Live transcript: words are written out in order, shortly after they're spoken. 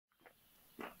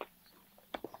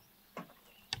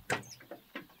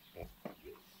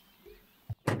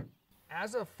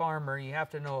As a farmer, you have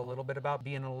to know a little bit about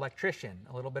being an electrician,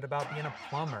 a little bit about being a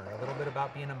plumber, a little bit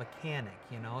about being a mechanic,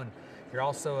 and you're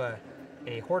also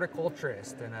a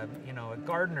horticulturist and a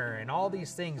gardener, and all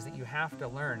these things that you have to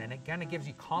learn, and it kind of gives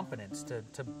you confidence to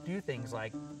do things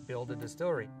like build a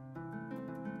distillery.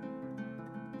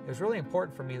 It was really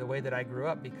important for me the way that I grew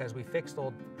up, because we fixed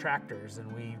old tractors and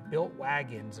we built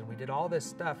wagons and we did all this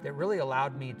stuff that really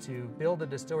allowed me to build a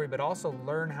distillery, but also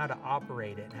learn how to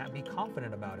operate it and be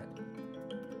confident about it.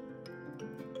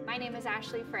 My name is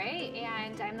Ashley Frey,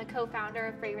 and I'm the co-founder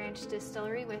of Frey Ranch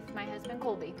Distillery with my husband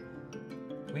Colby.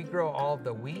 We grow all of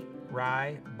the wheat,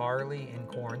 rye, barley, and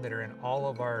corn that are in all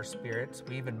of our spirits.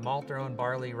 We even malt our own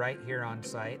barley right here on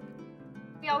site.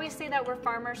 We always say that we're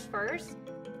farmers first.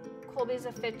 Colby's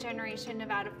a fifth-generation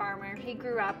Nevada farmer. He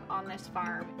grew up on this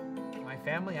farm. My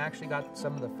family actually got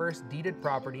some of the first deeded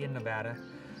property in Nevada,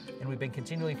 and we've been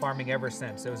continually farming ever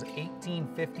since. It was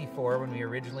 1854 when we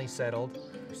originally settled,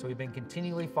 so we've been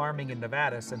continually farming in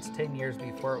Nevada since 10 years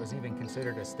before it was even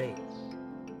considered a state.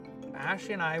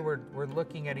 Ashley and I were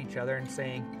looking at each other and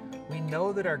saying, we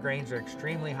know that our grains are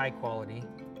extremely high quality.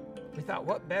 We thought,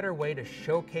 what better way to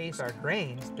showcase our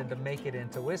grains than to make it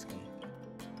into whiskey?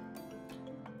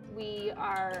 We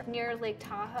are near Lake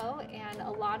Tahoe, and a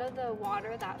lot of the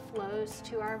water that flows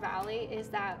to our valley is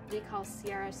that we call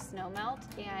Sierra snowmelt,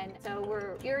 and so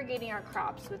we're irrigating our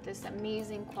crops with this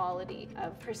amazing quality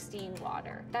of pristine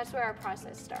water. That's where our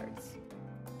process starts.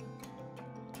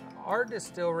 Our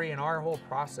distillery and our whole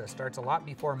process starts a lot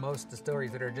before most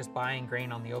distilleries that are just buying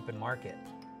grain on the open market.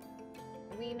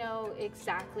 We know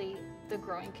exactly the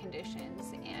growing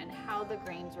conditions and how the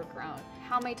grains were grown,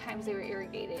 how many times they were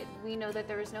irrigated. We know that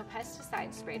there was no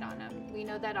pesticides sprayed on them. We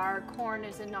know that our corn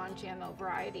is a non-GMO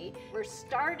variety. We're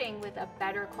starting with a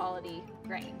better quality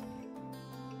grain.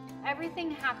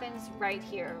 Everything happens right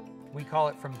here. We call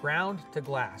it from ground to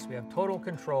glass. We have total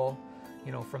control,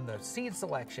 from the seed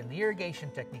selection, the irrigation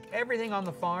technique, everything on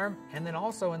the farm, and then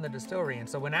also in the distillery. And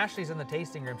so when Ashley's in the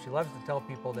tasting room, she loves to tell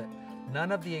people that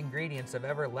none of the ingredients have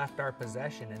ever left our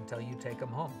possession until you take them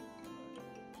home.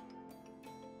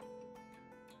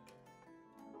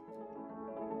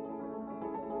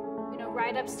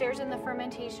 Right upstairs in the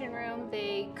fermentation room,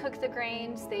 they cook the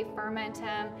grains, they ferment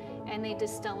them, and they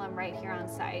distill them right here on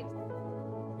site.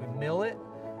 We mill it,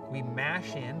 we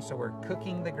mash in, so we're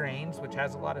cooking the grains, which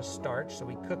has a lot of starch, so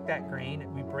we cook that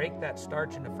grain, we break that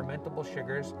starch into fermentable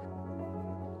sugars.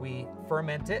 We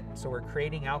ferment it, so we're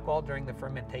creating alcohol during the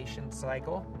fermentation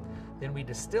cycle. Then we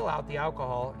distill out the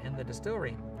alcohol in the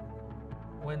distillery.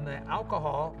 When the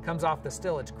alcohol comes off the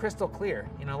still, it's crystal clear.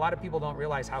 A lot of people don't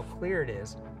realize how clear it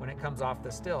is when it comes off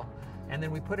the still. And then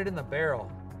we put it in the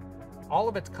barrel. All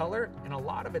of its color and a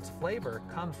lot of its flavor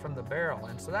comes from the barrel.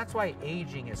 And so that's why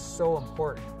aging is so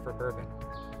important for bourbon.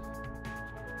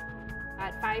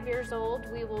 At 5 years old,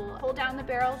 we will pull down the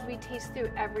barrels. We taste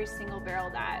through every single barrel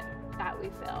that we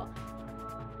fill.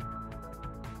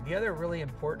 The other really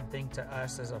important thing to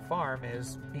us as a farm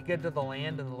is be good to the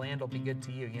land and the land will be good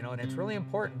to you, and it's really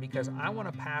important because I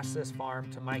want to pass this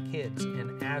farm to my kids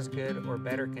in as good or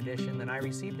better condition than I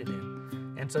received it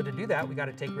in. And so to do that, we got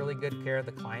to take really good care of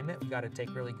the climate. We got to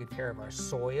take really good care of our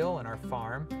soil and our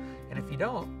farm. And if you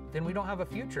don't, then we don't have a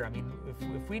future.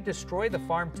 If we destroy the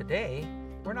farm today,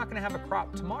 we're not going to have a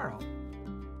crop tomorrow.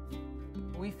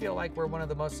 We feel like we're one of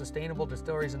the most sustainable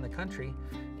distilleries in the country,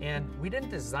 and we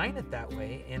didn't design it that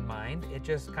way in mind. It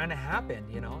just kind of happened,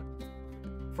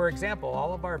 For example,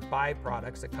 all of our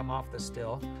byproducts that come off the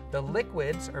still, the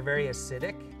liquids are very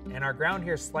acidic, and our ground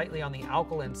here is slightly on the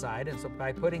alkaline side, and so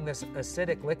by putting this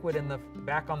acidic liquid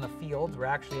back on the fields, we're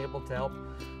actually able to help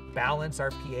balance our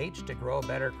pH to grow a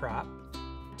better crop.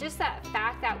 Just that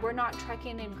fact that we're not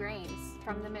trucking in grains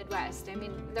from the Midwest.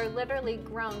 They're literally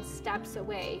grown steps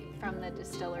away from the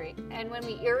distillery. And when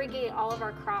we irrigate all of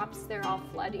our crops, they're all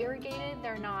flood irrigated.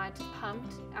 They're not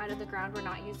pumped out of the ground. We're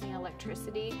not using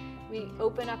electricity. We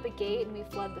open up a gate and we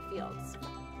flood the fields.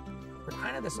 We're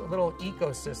kind of this little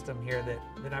ecosystem here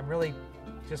that I'm really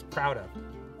just proud of.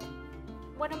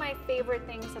 One of my favorite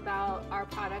things about our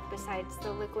product, besides the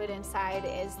liquid inside,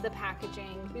 is the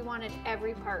packaging. We wanted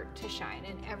every part to shine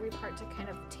and every part to kind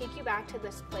of take you back to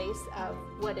this place of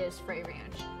what is Frey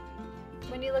Ranch.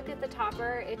 When you look at the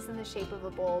topper, it's in the shape of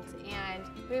a bolt, and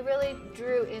we really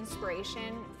drew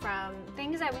inspiration from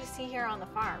things that we see here on the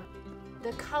farm.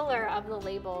 The color of the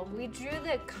label, we drew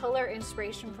the color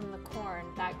inspiration from the corn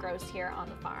that grows here on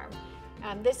the farm.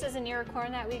 This is an ear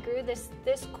corn that we grew. This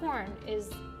corn is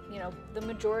the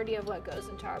majority of what goes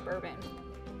into our bourbon.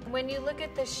 When you look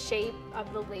at the shape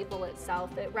of the label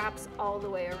itself, it wraps all the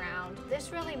way around.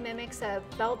 This really mimics a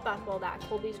belt buckle that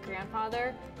Colby's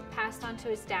grandfather passed on to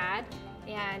his dad,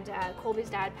 and Colby's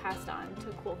dad passed on to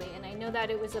Colby. And I know that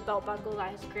it was a belt buckle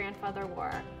that his grandfather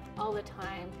wore all the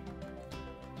time.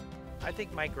 I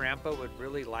think my grandpa would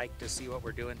really like to see what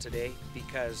we're doing today,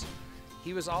 because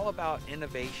he was all about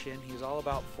innovation. He was all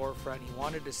about forefront. He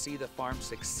wanted to see the farm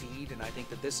succeed, and I think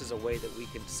that this is a way that we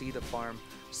can see the farm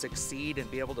succeed and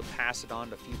be able to pass it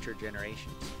on to future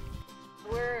generations.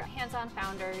 We're hands-on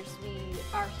founders. We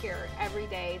are here every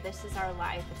day. This is our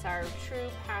life. It's our true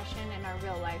passion and our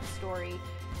real life story.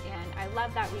 And I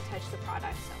love that we touch the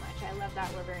product so much. I love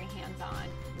that we're very hands-on.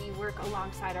 We work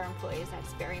alongside our employees.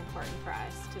 That's very important for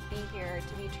us, to be here,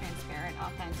 to be transparent,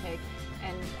 authentic,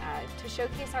 and to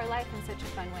showcase our life in such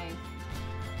a fun way.